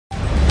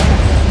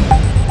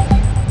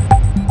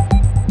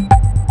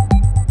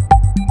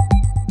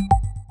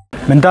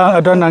Mendang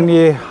ada nang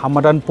ni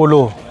Hamadan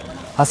Polo.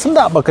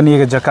 Asenda bakani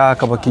ke jaka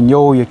ka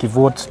bakinyo ya ki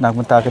vote nak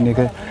menta kani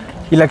ke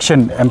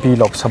election MP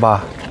Lok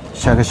Sabha.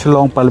 Syaga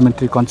Shillong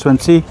Parliamentary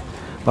Constituency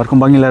bar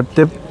kumbangi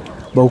laptip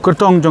bau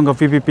kertong jong ka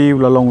PPP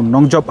ulalong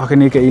nong job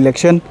hakani ke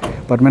election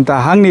bar menta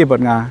hang ni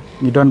bar nga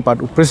ngidon pat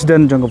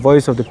president jong ka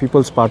Voice of the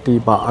People's Party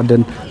ba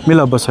Ardent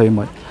mila basai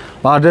mai.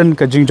 Ba Ardent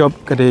ka jing job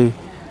ka de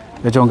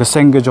ke jong ka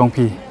seng ke jong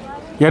pi.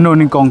 Yano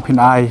ning kong pin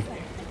ai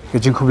ke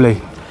jing khublei.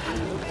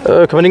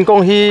 Kemaning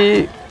kong hi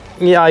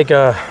ngi ai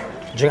ka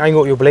jing ai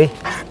ngo yu blei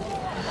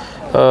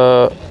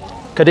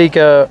kadai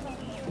ka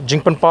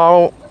jing pen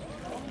pau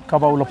ka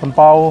ba ulo pen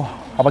pau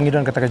abang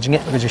idon kata ka jinge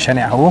ka jing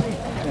shane au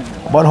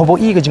ban hobo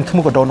I ka jing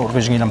thumu ka don ur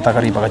ka jing nam ta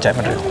kari ba ka jai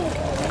man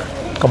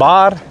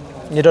kabar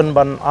ngidon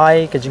ban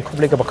ai ka jing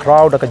khuble ka ba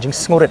crowd ka jing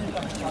sngoret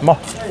mo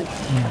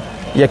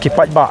ya ki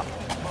pat ba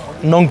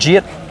nong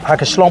jiet ha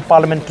ka Shillong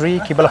Parliamentary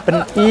ki bala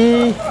pen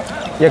I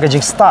ya ka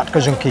jing start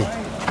ka jing ki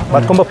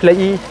bat komba play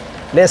I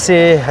let's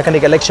say hakan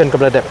ke election ka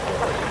bla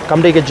kam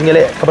dei ke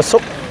jingele ka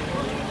basuk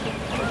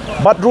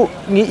badru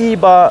ngi I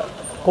ba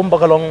komba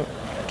kalong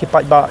ki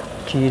pat ba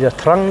ki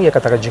terang ya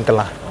kata ka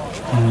jingkala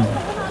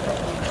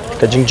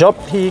ka jing job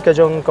hi ka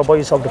jong ka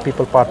Voice of the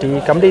People Party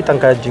kam dei tang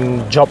ka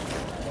jing job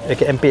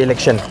ke MP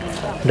election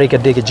dei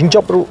ka de ke jing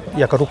job ru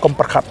ya ka ru kom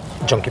perkhat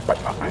jong ki pat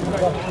ba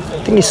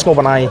tingi sngo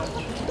banai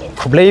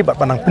khublei ba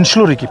banang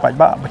pensluri ki pat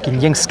ba bakin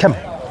yeng scam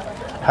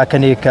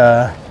hakane ka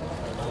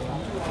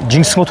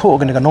jing sngo tho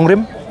ga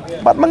nongrim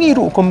bat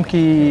mangiru kum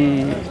ki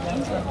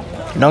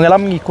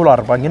nongelam ngi kular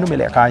banginu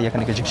mele ka ya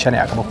kan ke jikshane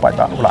ka ba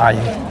ba ula ai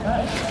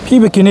Ki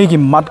bekini ki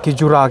mat ki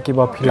jura ki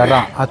ba philara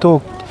ato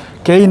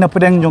kei na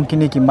pedeng jong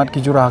kini ki mat ki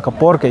jura ka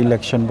por ka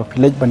election ba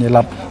philej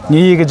banilap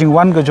ni ke jing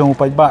wan ka jong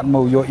pai ba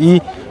mo yo I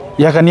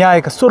ya kan ya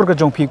ka sur ka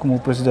jong phi ku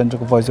president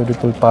ko Voice of the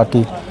People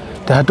Party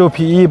ta hato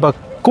phi I ba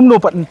kumno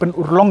pan pen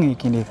urlong I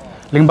kini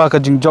lingba ka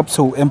jing job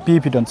so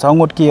MP pidon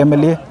sangot ki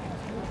MLA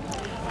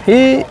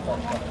he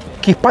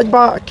ki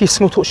pajba ki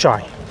smuthu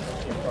shai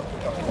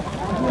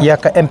ya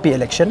ka MP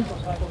election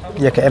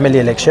ya ka MLA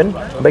election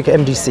ba ka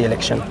MDC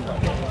election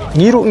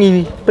ngiru ngi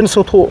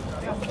pensotho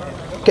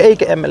ka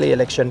MLA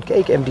election ka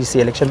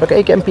MDC election ba ka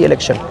MP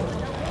election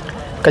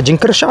ka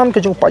jingkershan ka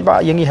jing pajba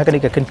yangi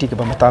hakani ka kenti ka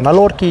bamata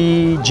nalor ki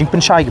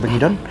jingpen shai ka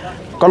bagidon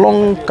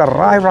kalong ka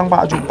rai rang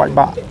ba jing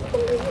pajba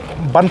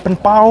ban pen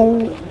pau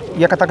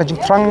ya kata ka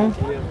jing trang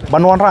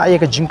banwan ra ya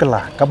ka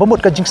jingkela ka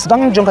bamut ka jing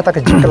sedang jong kata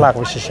ka jingkela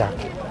ka shisha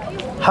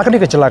hakani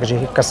ka jela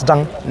ka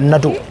sedang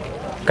nadu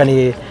kani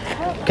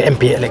ke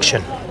MP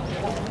election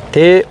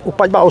te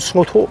upai ba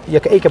usngotho ya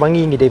ke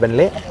bangi ngi de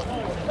banle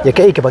ya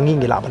ke bangi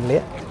ngi la banle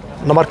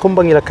nomor kum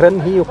bangi la kren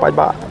hi upai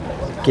ba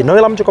ki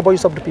noilam jo ka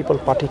Voice of the People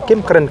Party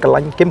kim kren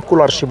kalan kim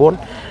kular sibon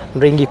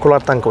ringi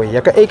kular tangkoi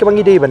ya ke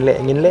bangi de banle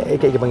ngin le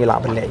ke bangi la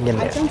banle ngin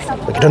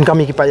le don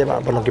kami ki pa ya ba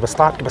balong ki ba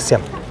start ki ba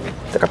siam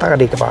te kata ka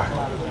de ka ba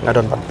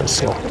ngadon ban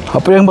pensno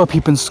apa yang ba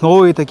phi pensno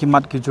ita ki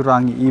mat ki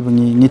jurang I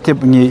bangi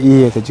ngitip ngi I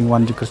ka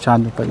jingwan ji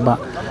kerchan pa ba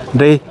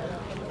dei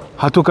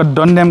hatu ka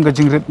donnem ga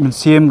jingrit min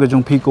siem ga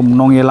jong phi kum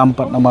nong yelam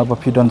pat nama ba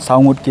phi don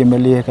saungut ki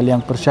mele ka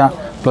liang persha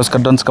plus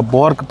ka dons ka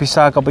bor ka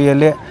pisa ka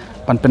bayele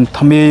pan pen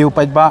thame yu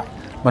pa ba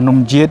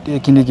banum jet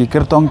kini ki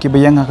kertong ki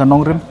bayang ka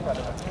nongrim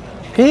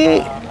hi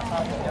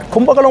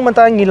kumba kalong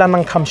manta ngilan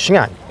nang kham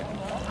singa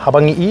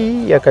habangi I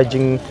ya ka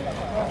jing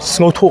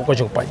snotho ka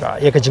jong pa ba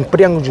ya ka jing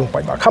priang jong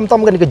pa ba kham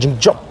tam ka jing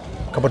job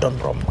ka badon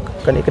brom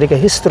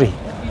ka history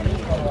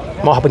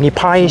ma habangi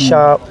pai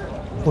sha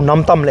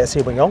unam tam le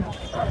se bangong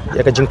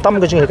ya ka jing tam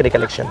ka jing ka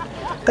election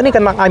kani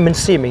kan ai men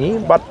si mengi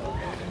but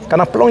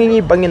kana plong ini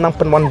bangin nang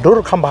penwan dur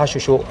kham ba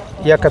shushu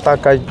ya kata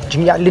ka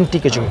jing ya linti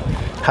ka jing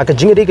ha ka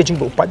jing de ka jing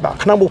bu pai ba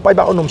khana bu pai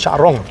ba onum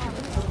sharong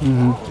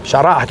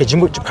syara ha ka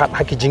jing bu khat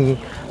ha ka jing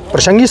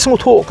persangi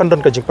smutho kan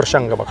don ka jing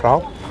persang ka ba kraw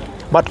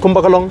but kum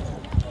ba kalong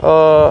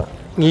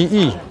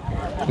ngi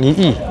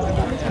I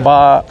ba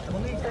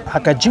ha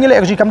ka jing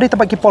le ka jing kam de ta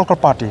ba ki political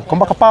party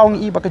kum ba ka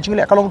paung I ba ka jing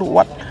le kalong du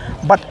wat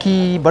bat ki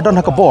badon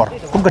ha ka bor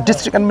kum ka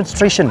district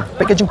administration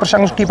packaging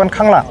persang ki ban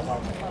khangla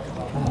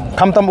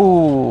kham tam u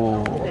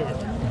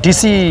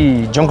DC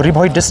jong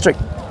Ribhoi district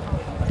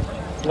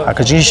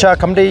ka jisha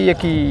kam de ya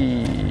ki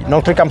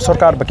nongtri kam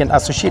Sorkar bakin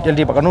associate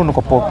LD ba kanu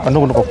ko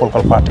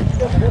political party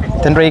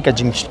tenrei ka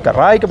jing ka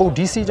rai ka bu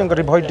DC jong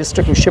Ribhoi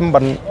district u shim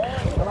ban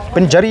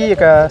penjari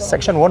ka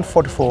section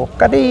 144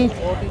 ka de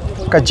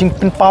ka jing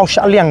pen pau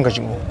sha liang ka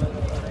jing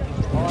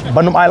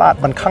banum ailat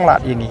ban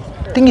khanglat yingi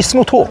tingi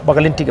snutho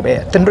bagalin ti be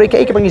tenrei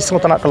ka bangi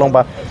snutana kalong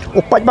ba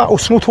upai ba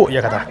usnutho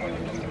ya kata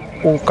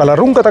u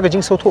kalarung kata ka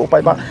jing snutho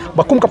upai ba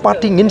bakum ka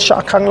party ngin sha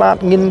khanglat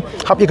ngin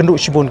hap ye kandu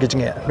shibon ke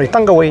jinge rei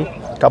tangawai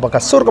ka ba ka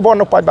sur ka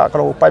bon upai ba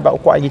kalau upai ba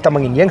ko ai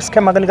tamangin yang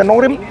scam magan ka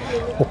nongrim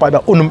upai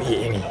ba unum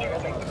ngi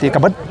ti ka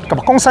ba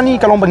kongsani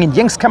kalong bangin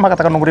yang scam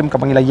kata ka nongrim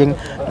ka bangila yeng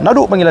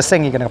nadu bangila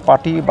sengi ka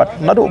party but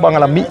nadu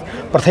bangala mi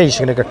prathei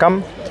sing ka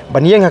kam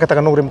ban yeng kata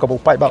ka nongrim ka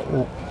upai ba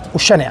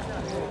ushane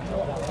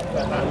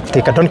Te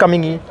kadon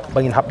kami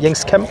bangin hap yang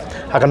scam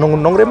akan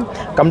nong rem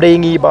kam dei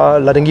ngi ba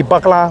ladengi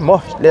bakla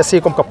mo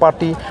lesi kom ka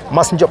party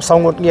mas job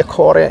saungut ngi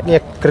khore ngi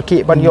kerki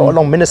ban yo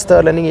long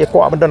minister lan ngi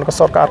ko abandon ka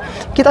sarkar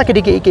kita ke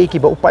dike iki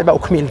ba upai ba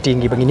community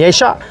ngi bangin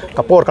yesha ka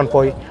por kan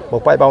poi ba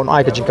upai ba on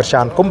ai ka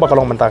jingkershan kum ba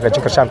kalong menta ka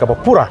jingkershan ka ba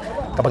pura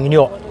ka bangin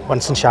yo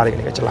ban sin shari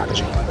ngi ka jela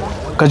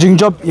ka jing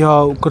job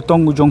ya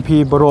kertong ujong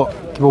pi baro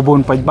ki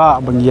bobon pai ba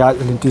bang ya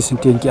linti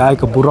sintin ki ai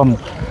ka buram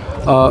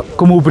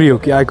kumu Briew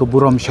ki ai ka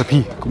buram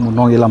shapi kumu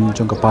nong ilam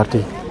jong ka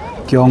party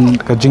kyong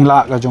ka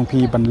jingla ka jong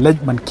pi ban lej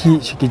ban ki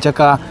shiki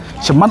jaka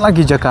semat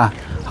lagi jaka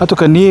hatu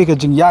ka ni ka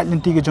jing ya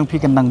linti ka jong pi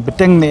kan nang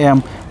beteng ne em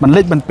ban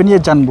lej ban penya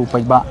jan bu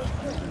pai ba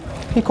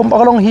hi kum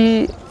bakalong hi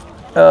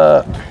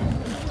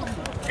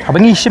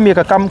abangi shim ya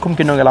ka kam kum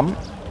kinong ilam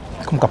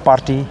kum ka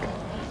party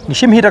ni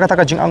shim hi da kata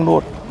ka jing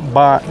angnot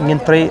ba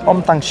ngintre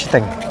om tang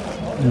siteng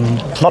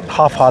not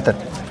half hearted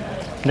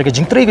ni ka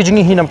jing tre ka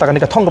jing hi nam ta ka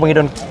ni ka thong ka bangi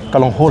don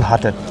kalong whole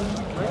hearted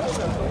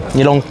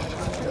ni long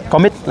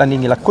commit la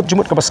ni la kut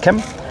jumut ka bas kem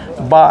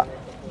ba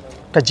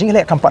ka jing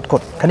le kampat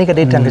kot kani ka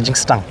detan ka jing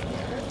stang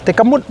te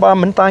kamut ba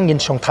mentang in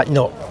song thai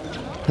no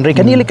ndre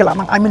kani le kala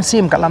nang I mean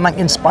sim kala nang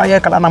inspire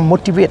kala nang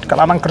motivate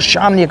kala nang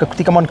kershan ya ka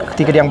ketika mon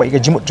ketika yang ba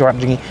ka jimut jawab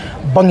jingi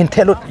bangin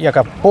telut ya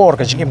ka por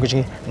ka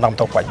jing nam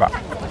tau pai ba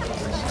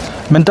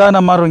menta na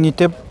marungi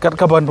tep kat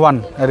ka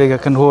bantuan are ka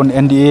kenhon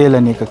MDA la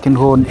ni ka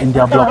kenhon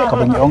India block ka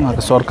bang ong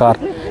ka Sorkar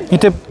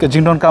itep ka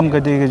jingdon kam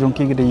ka de jong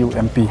ki de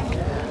UMP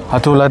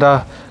hatu Lada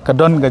ka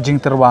don ga jing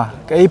terwa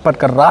ka ipat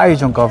ka rai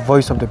jong ka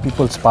voice of the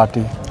people's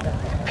party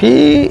phi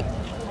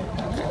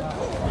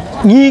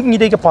ni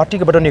de ka party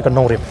ka badon ni ka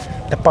nongrim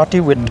a party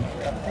with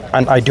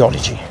an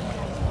ideology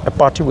a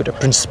party with a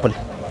principle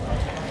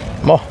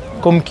mo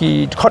kum ki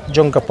khot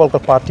jong ka pol ka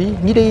party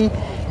ni de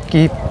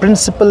ki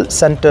principle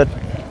centered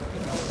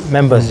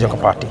members jong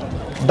ka party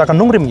da ka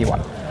nongrim ni wan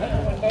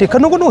te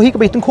ka nong hi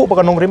ka bai tung kho ba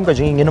ka nongrim ka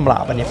jing nginam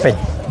la ba ni pen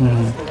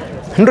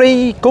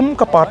hrei kum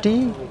ka party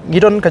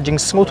ngidon ka jing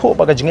sngo tho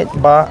ba ka jing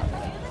ba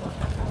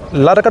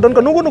Lada ka don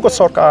ka nugo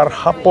Sorkar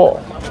hapo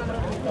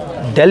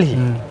Delhi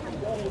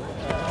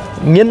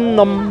ngin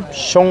nom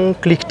shong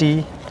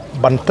klikti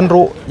ban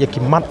tenro yaki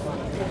mat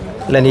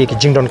lani ki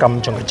jingdon kam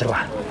jong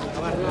jela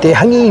te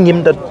hangi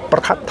ngim da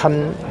perkhat than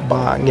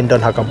ba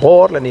ngindon ha ka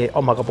bor lani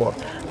oma ka bor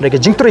ne ki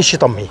jingtri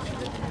shitom hi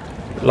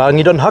la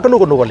ngidon ha ka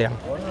nugo liang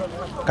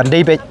kan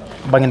dei be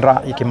bangin ra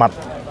yaki mat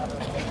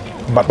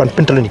ba ban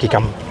pintelin ki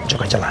kam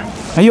jong jela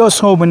ayo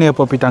so bene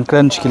po pitang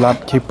kren skilat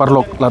ki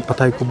parlok lat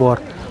pathai ku bor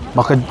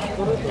maka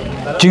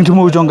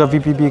jingtumu jongga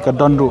VPB ka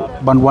donru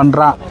ban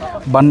wanra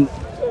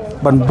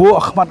ban bo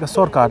Ahmad ka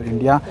Sorkar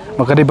India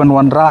maka de ban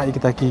wanra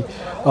ikita ki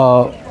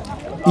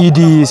ED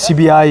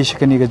CBI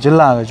shikani ka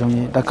jilla ka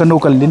jongi da kanu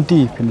ka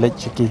linti pin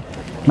lech ki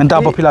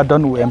menta popula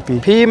don UMP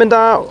phi menta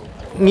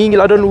ngi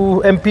ngila don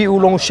UMP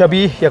ulong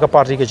shabi ya ka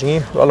party ka jingi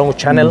along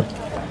channel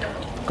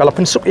kala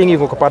pin sup ingi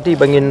ko ka party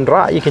bangin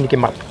ra ikini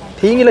ki mat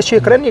phi ngi la shi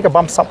kren ni ka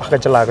bam sap ka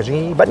jilla ka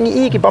jingi bat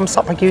ngi ki bam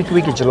sap ki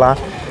ki jilla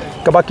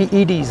kabaki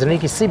ED zani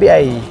ki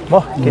CBI mo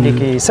kini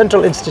ki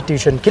central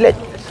institution kilet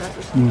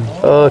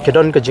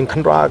kedon ka jing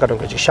khanra ka don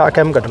ka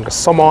shakam ka don ka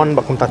somon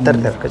ba kum ta ter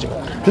ka jing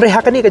ndre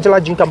hakani ka jala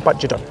jing kampat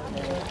jidon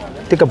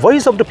tika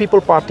voice of the people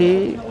party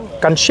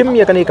kan shim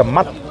ya kani ka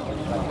mat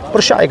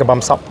persya ka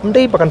bamsap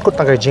ndai bakan kut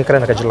tang ka jing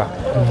kran ka jala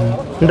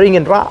ndre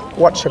ngin ra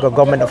what shaka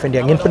government of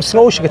India ngin pun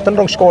snow shika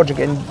tandong score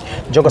jing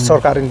joga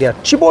Sorkar India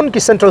chibon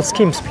ki central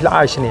schemes phila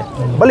aishne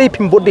bali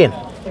phim bodin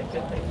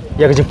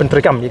ya ka jing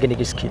pentrikam ya kini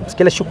ki schemes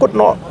kila syukut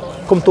no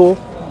kumtu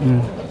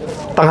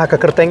tangha ka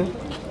kerteng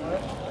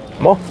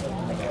mo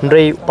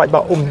ndrei pai ba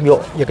yo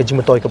ya ka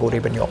jing toy ka bodi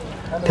ben yo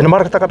tenamar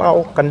kata kata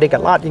kan de ka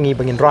lat ingi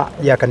bangin ra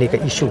ya kan ka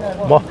issue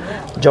mo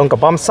jong ka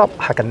bam sap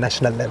ha ka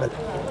national level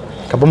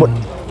ka bumut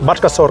bat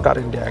ka Sorkar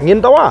India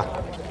ngin dawa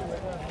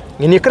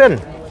ngini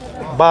kren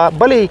ba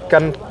bali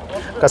kan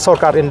ka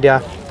Sorkar India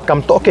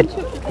kam tokit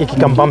iki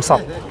kam bam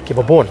sap ki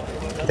babon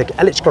kita ki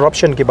alleged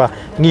corruption ki ba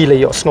ngile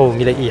yo snow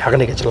ngile I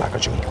hakane ka jela ka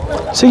chung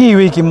sigi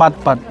wi ki mat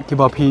pat ki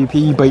ba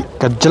phi bai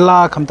ka jela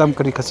khamtam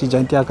kari khasi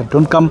jaintia ka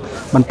don kam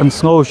man pen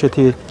snow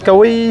shethi ka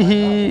wi hi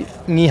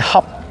ngi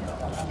hap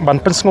ban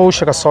pen snow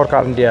she ka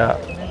Sorkar India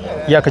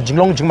ya ka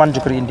jinglong jingman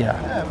jukri India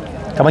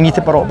ka bangi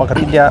te paro ba ka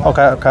India o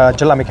ka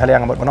jela Meghalaya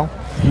ngamot bonong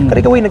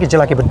kari ka wi na ki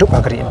jela ki beduk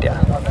ka India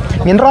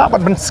ngin ra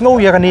ban pen snow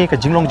ya ka ni ka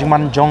jinglong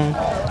jingman jong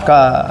ka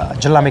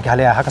jela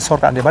Meghalaya ha ka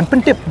Sorkar India ban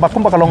pentip ba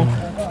kum ba kalong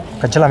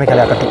ka jela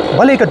Meghalaya ka duk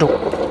balik ka duk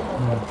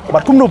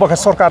bat kumno ba ka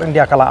Sorkar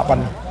India kala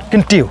ban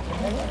kintiu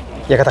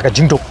ya kata ka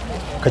jingduk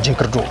ka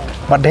jingkerdu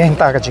ba deng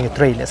ta ka jing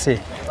trail se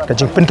ka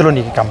jing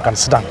penteloni ki kam kan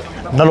sedang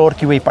nalor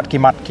ki wei pat ki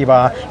mat ki ba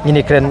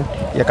ngini kren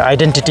ya ka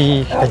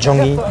identity ka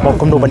jongi mo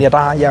kumno ban ya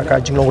ta ya ka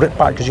jinglong red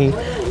pa ka jing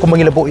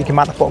kumangi lebo ki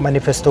mat po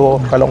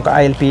manifesto kalong ka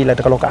ILP la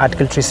kalong ka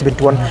article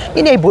 371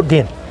 ini ai bot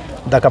din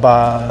da ka ba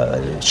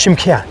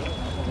shimkhia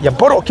ya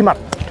boro ki mat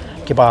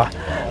ki ba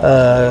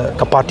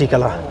ka party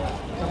kala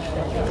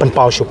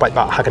penpau shu pai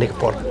ba hakari ka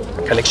por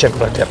election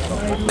project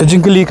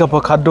kajingkali ka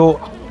pakhado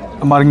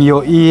amarngio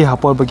I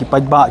hapor bagi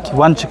pajba ki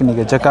wan chikni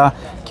ga jaka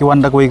ki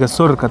wan dagoi ga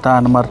sur kata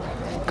namar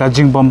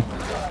kajing bom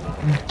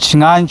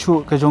Cingan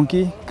cu ke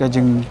jongki ke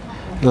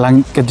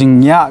jing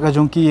nya ke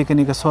jongki ke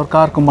ni ke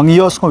Sorkar ko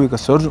mangios ko ke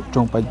sor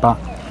jong pai ba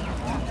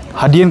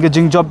hadian ke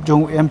jing job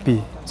jong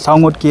MP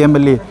sangot ki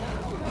MLA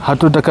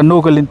hatu da kan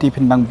no ke linti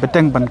pindang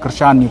beteng ban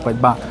kersan ni pai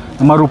ba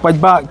maru pai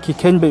ba ki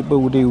ken be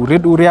ude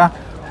ured uria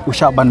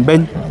usha ban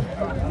ben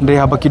de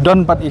ha baki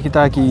don pat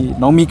kita ki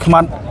nomi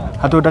khman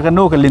hatu da kan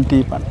no ke linti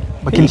pan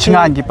bakin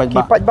singan ki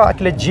pai ba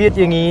ki legit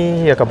yangi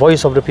ya ka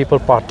voice of the people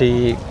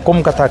party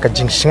kum kata ka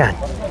jing singan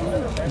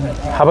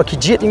haba ki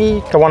jit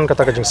ni kawan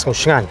kata ka jing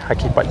singan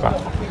haki pai ba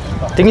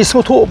tingi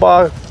smu thu ba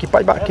ki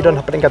pai ba ki don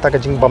ha pen kata ka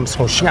jing bam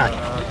singan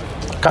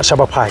ka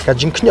saba phai ka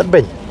jing khnyat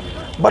ben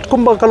bat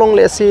kum ba kalong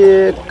le si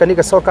kani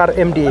ka Sorkar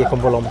MDA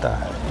kum bolom ta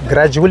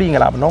gradually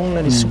ngala nong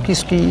ni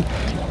suki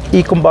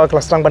I kum ba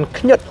kelas rang ban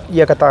khnyat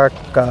ya kata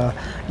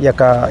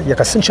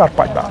ka sinchar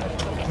pai ba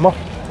mo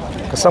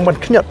ka sang ban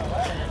khnyat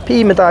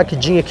pi meta ki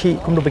jing ki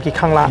kum do ki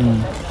khangla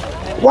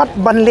wat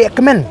ban le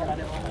kemen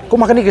kum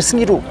makani ke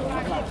singiru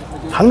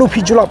hangnu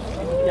pi julap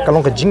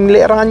kalong ka jing le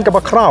ran ka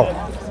ba kraw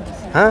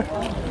ha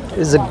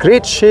is a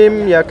great shame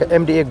ya ka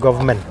MDA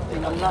government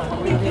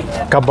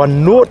ka ban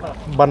not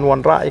ban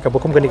wan ra ka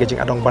bokum kani ka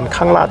jing adong ban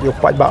khangla yo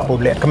pai ba bo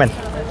le kemen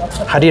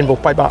hadin bo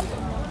pai ba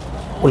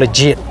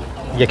legit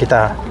ya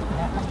kita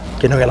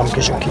kino ngalam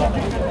ke Shuki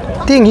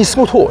ting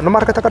hismu tho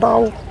namar kata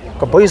kadau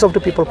ka voice of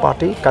the people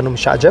party kanum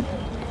shajab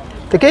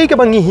te kai ka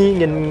bangi hi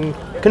ngin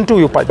kentu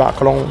yu pai ba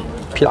kalong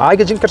phil ai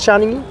ka jing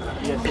kershani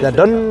phil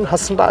don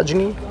hasanda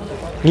jingi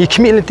ni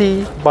community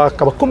ba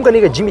ka kum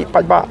kani ka jimi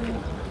pai ba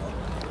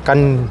kan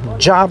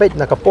jabet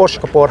na ka posh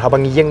ka por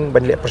habang yeng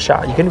ban le persha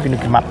ikan binu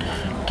kimat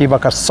ki ba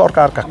ka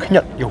Sorkar ka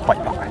khnyat yu pai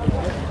ba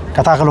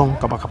kata kalong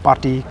ka ba ka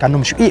party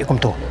kanum shu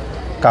kum to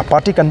ka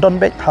party kan don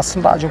bet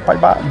hasanda ju pai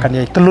ba kan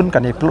ye telun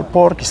kan ye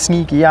por kisni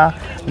kia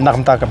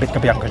nakmta ka bet ka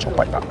biang ka ju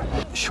pai ba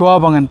shwa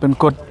bangan pen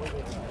kot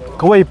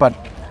kawai pat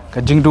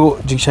ka jingdu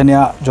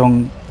jingshania jong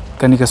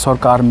kani ka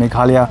Sorkar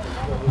Meghalaya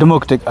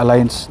Democratic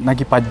Alliance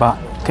nagi pai ba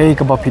kai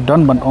ka ba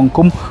pidon ban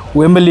ongkum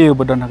UMLA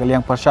bodon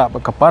hakaliang pasha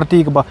ba ka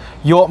party ka ba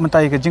yo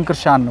mentai ka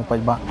jingkershan no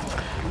pai ba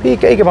pi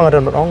kai ka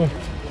bangadon ong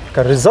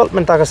ka result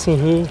menta ka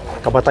sihi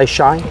ka batai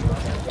shai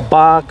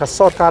ba ka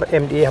Sorkar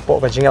MDA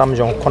hapo ka jingram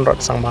jong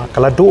konrat sangma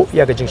kala du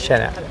ya ka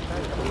jingshana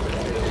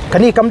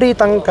kani kamdi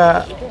tang ka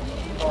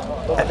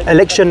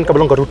election ka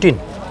belong ka routine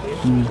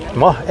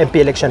mo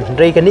MP election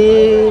rei kani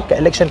ka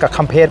election ka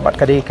compare bat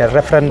kadi ka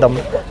referendum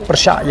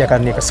persha ya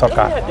kani ka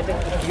Sorkar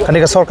kani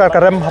ka Sorkar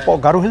ka rem hapo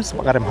garu hills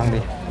ba rem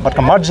hangni bat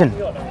ka margin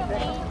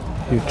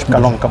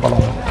kalong ka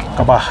balong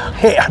ka ba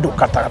he adu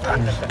kata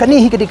kani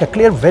hi kadi ka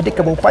clear verdict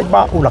ka bo pai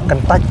ba ula kan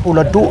taj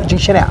ula du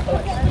jingshana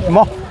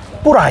mo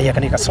pura ya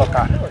kani ka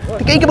Sorkar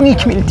tikai ka bangi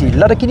community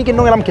lada kini ke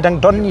nongalam kidang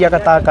don ya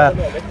kata ka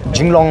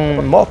jinglong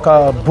mo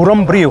ka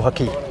Burom Briew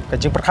haki ka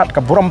jing perkhat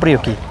ka Burom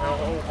Briew ki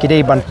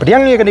kidai ban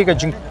priang ya kani ka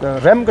jing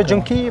rem ka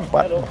jungki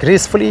but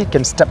gracefully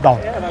can step down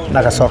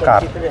naga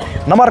Sorkar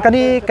namar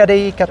kani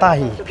kadai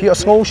katahi pio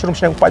sngo shrum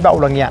sneng pai ba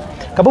ulangnya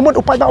ka bumut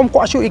upai ba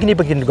ko asu igni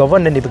begin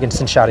government ni begin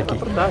sinsyariki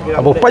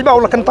abo pai ba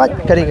ulakan taj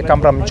kadi ka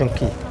kamram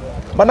jungki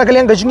bana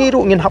kaliang ka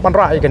jingiru ngin hapan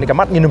ra ya kani ka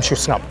mat nginum shu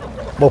snap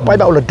bo pai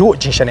ba ula du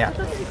jingshania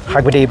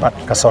hagbede bat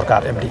ka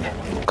Sorkar MDA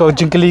ko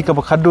jingkeli ka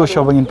bakhadu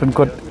shobangin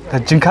penkot ka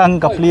jingkhang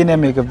ka pline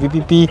me ka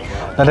VPP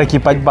lada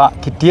ki pajba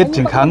ki tiet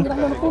jingkhang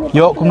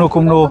yo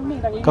kumno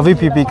ka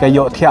VPP ka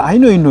yo thia ai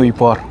nui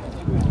por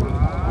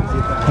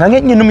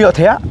nangit nginum yo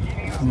thia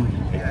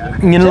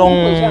ngin long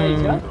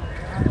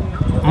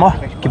mo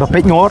ki ba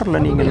pet ngor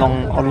lani ngin long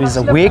always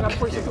awake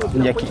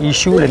ya ki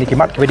issue lani ki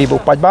mat ki bedi bo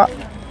pajba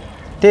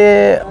te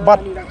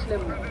bat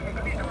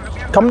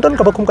kamdon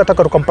ka bakum kata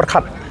ka rukom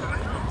perkhat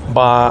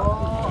ba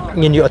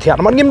ngin yo thia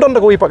man ngim don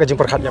da ko ipa ka jing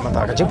perkhat ya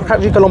mata ka jing perkhat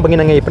ri kalong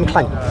bangin ngai pen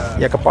khlan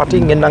ya ka party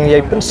ngin nang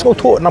yai pen so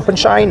tho nang pen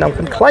shine nang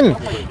pen khlan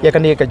ya ka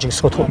ne ka jing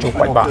so tho ju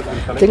pai ba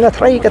tinga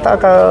thrai kata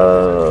ka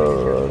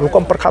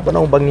rukom perkhat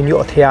banong bangin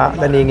yo thia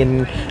la ne ngin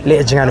le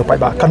jingan pai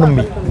ba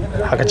kanumi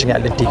ha ka jinga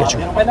lenti ka ju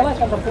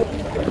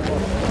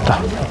ta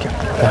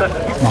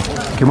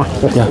okay ma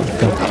ya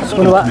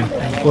sekolah ba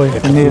oi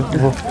ini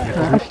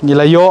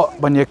nilayo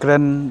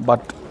banyakren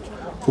but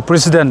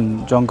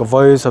President jong ka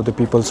Voice of the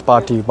People's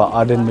Party ba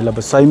Ardent mila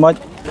basai mat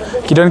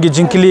kidon gi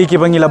jingkili ki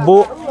bangila bo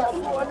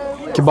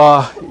ki ba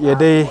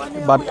yede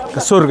bat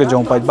kasur ga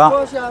jong pai ba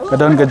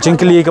kadon ga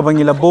jingkili ka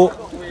bangila bo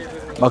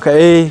maka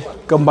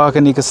kamba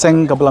kani ka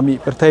seng ka blami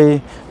perthai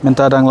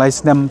menta dang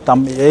laisnem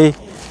tam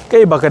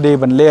kai ba ka de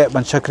ban le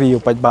ban chakri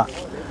upai ba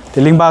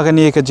tiling ba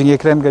kani ka jingi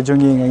kren ka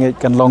jongi ngai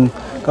kan long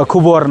ka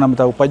khubor nam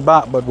ta upai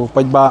ba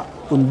upai ba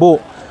unbo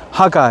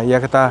haka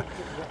ya kata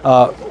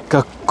ka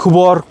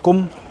khubor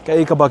kum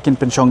kai ka bakin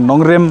pensyong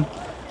nongrem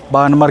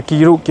ba namar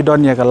kiru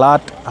kidon ya galat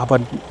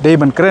aban dei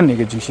ban kren ni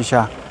ge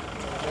shisha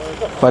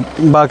but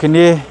ba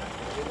kini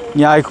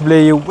nyai kuble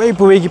yu wei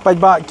pu wei ki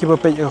pajba ki ba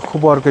pe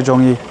khubor ke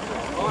jongi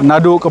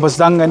nadu ka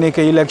basdang ani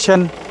ke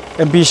election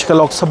MP ka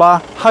lok sabha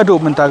hadu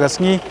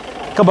mentagasngi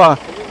ka ba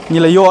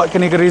nilayo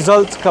kini ke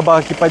result ka ba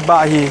ki pajba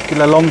hi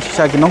kila long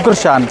shisha ki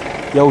nongkershan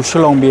ya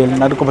Shillong Mail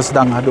nadu ka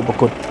basdang hadu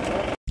bakut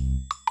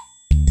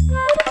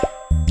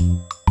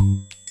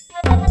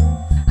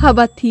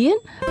habatin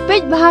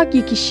pej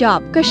bahagi ki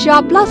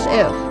sharp plus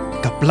F.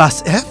 Ka plus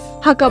F?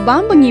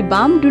 Hakabam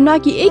bangibam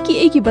dunaki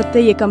eki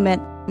bataya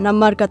kamet.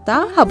 Namar kata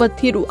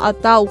habatiru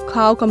atau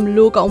kau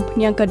kamlu ka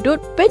umpnyang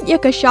kadut pej ya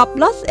ka sharp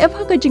plus F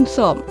haka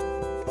jingsom.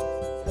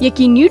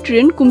 Yaki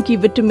nutrient kumki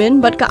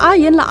vitamin bat ka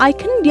iron la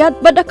icon diat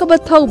bada ka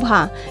batau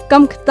bha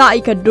kam kata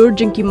ika dur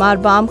jingki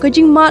marbam ka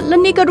jing mat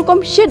lani ka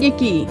rukom shed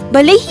yaki.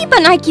 Balehi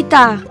panai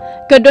kita.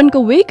 Kadon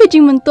ka we ka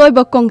jing mentoy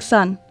ba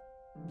kongsan.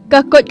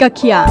 Ka kot ka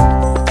kia.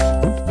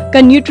 Ka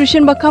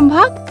nutrition ba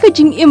kambha ka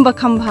jing im ba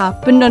kambha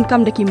pendon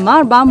kam daki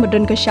marbam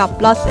badon ka sharp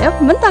plus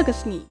F menta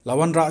kasni.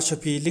 Lawan Ra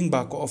Shapi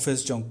Lingba ko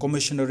office jong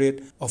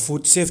Commissionerate of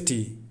Food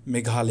Safety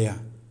Meghalaya.